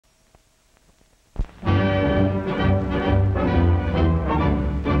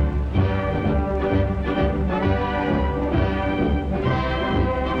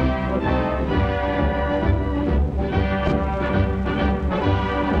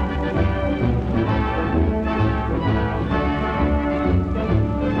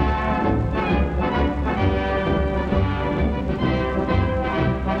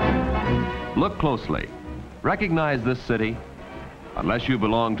closely. Recognize this city? Unless you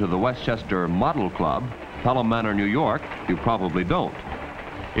belong to the Westchester Model Club, Pelham Manor, New York, you probably don't.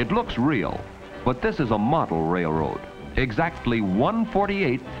 It looks real, but this is a model railroad, exactly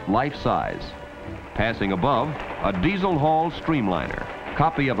 1/48 life size. Passing above, a diesel haul streamliner,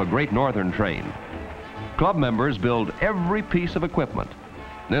 copy of a Great Northern train. Club members build every piece of equipment.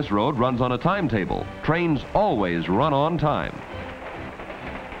 This road runs on a timetable. Trains always run on time.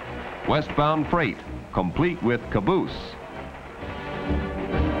 Westbound freight, complete with caboose.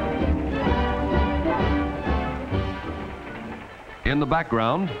 In the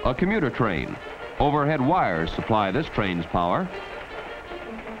background, a commuter train. Overhead wires supply this train's power.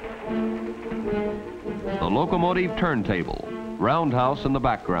 The locomotive turntable, roundhouse in the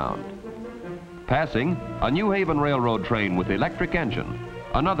background. Passing, a New Haven Railroad train with electric engine,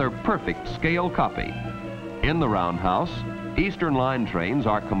 another perfect scale copy. In the roundhouse, Eastern Line trains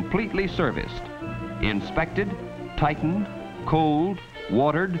are completely serviced, inspected, tightened, cooled,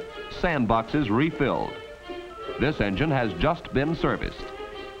 watered, sandboxes refilled. This engine has just been serviced.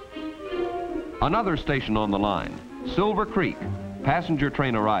 Another station on the line, Silver Creek, passenger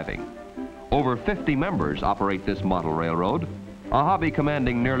train arriving. Over 50 members operate this model railroad, a hobby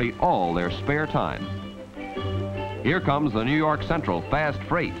commanding nearly all their spare time. Here comes the New York Central Fast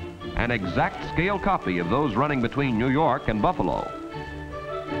Freight, an exact scale copy of those running between New York and Buffalo.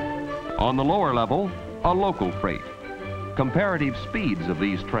 On the lower level, a local freight. Comparative speeds of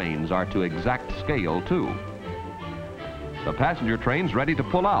these trains are to exact scale, too. The passenger train's ready to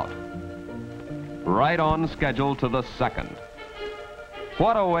pull out. Right on schedule to the second.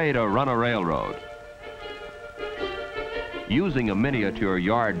 What a way to run a railroad. Using a miniature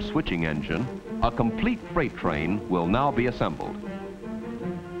yard switching engine, a complete freight train will now be assembled.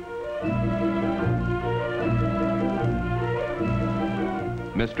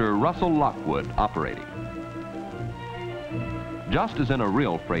 Mr. Russell Lockwood operating. Just as in a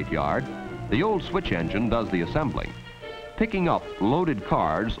real freight yard, the old switch engine does the assembling, picking up loaded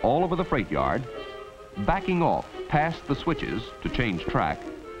cars all over the freight yard, backing off past the switches to change track,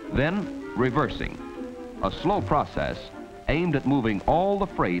 then reversing, a slow process aimed at moving all the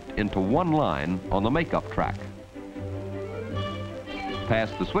freight into one line on the makeup track.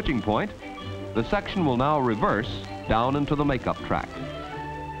 Past the switching point, the section will now reverse down into the makeup track.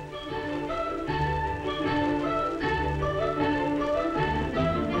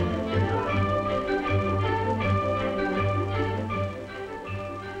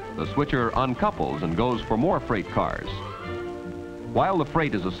 The switcher uncouples and goes for more freight cars. While the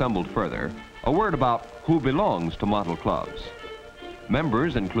freight is assembled further, a word about who belongs to model clubs.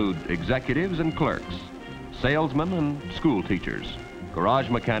 Members include executives and clerks, salesmen and school teachers, garage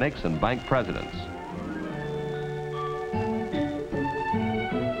mechanics and bank presidents.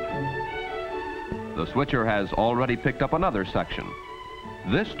 The switcher has already picked up another section.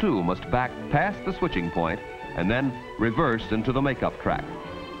 This too must back past the switching point and then reverse into the makeup track.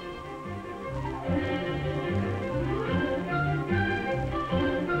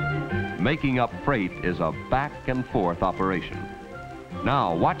 Making up freight is a back and forth operation.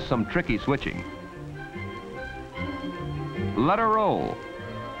 Now watch some tricky switching. Let her roll.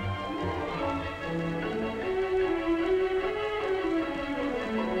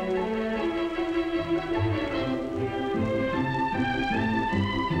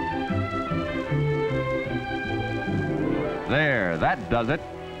 There, that does it.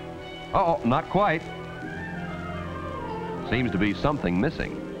 Uh-oh, not quite. Seems to be something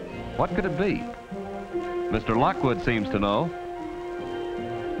missing. What could it be? Mr. Lockwood seems to know.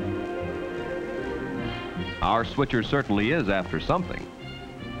 Our switcher certainly is after something.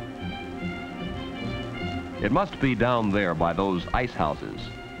 It must be down there by those ice houses.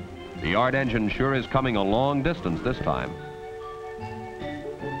 The yard engine sure is coming a long distance this time.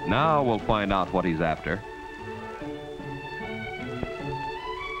 Now we'll find out what he's after.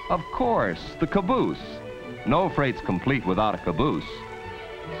 Of course, the caboose. No freight's complete without a caboose.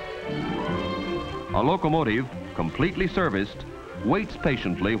 A locomotive, completely serviced, waits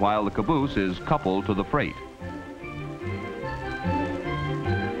patiently while the caboose is coupled to the freight.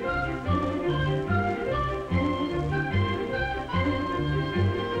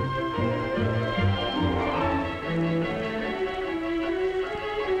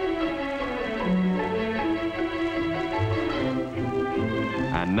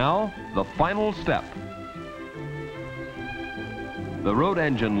 And now, the final step. The road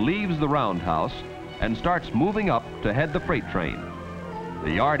engine leaves the roundhouse and starts moving up to head the freight train.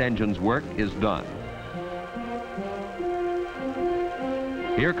 The yard engine's work is done.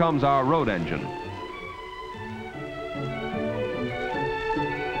 Here comes our road engine.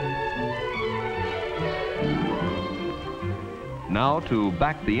 Now to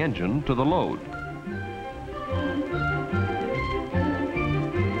back the engine to the load.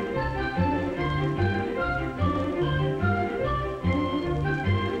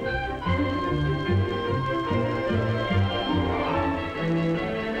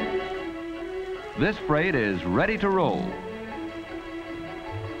 This freight is ready to roll.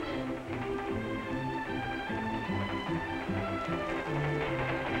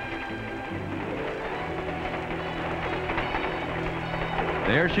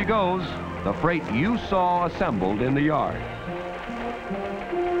 There she goes, the freight you saw assembled in the yard.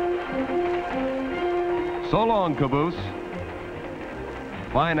 So long, caboose.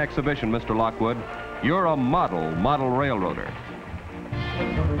 Fine exhibition, Mr. Lockwood. You're a model railroader.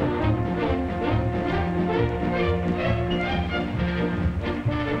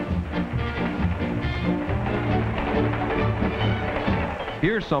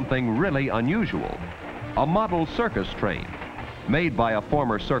 Here's something really unusual. A model circus train, made by a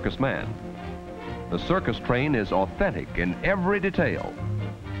former circus man. The circus train is authentic in every detail.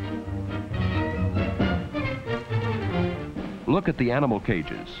 Look at the animal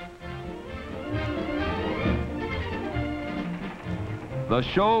cages. The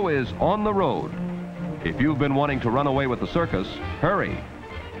show is on the road. If you've been wanting to run away with the circus, hurry.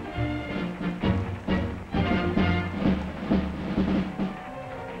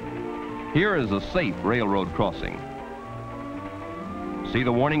 Here is a safe railroad crossing. See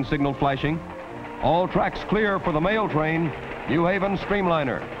the warning signal flashing? All tracks clear for the mail train, New Haven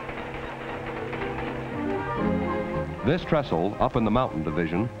Streamliner. This trestle up in the mountain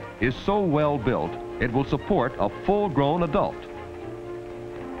division is so well built, it will support a full-grown adult.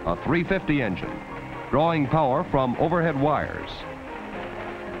 A 350 engine, drawing power from overhead wires.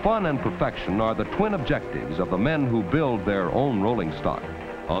 Fun and perfection are the twin objectives of the men who build their own rolling stock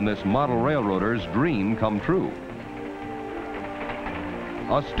on this model railroader's dream come true.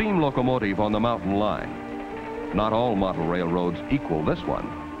 A steam locomotive on the mountain line. Not all model railroads equal this one,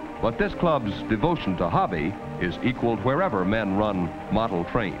 but this club's devotion to hobby is equaled wherever men run model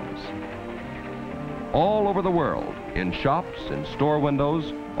trains. All over the world, in shops, in store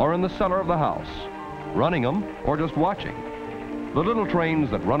windows, or in the cellar of the house, running them or just watching. The little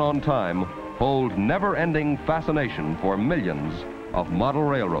trains that run on time hold never-ending fascination for millions of model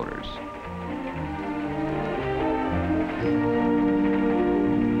railroaders.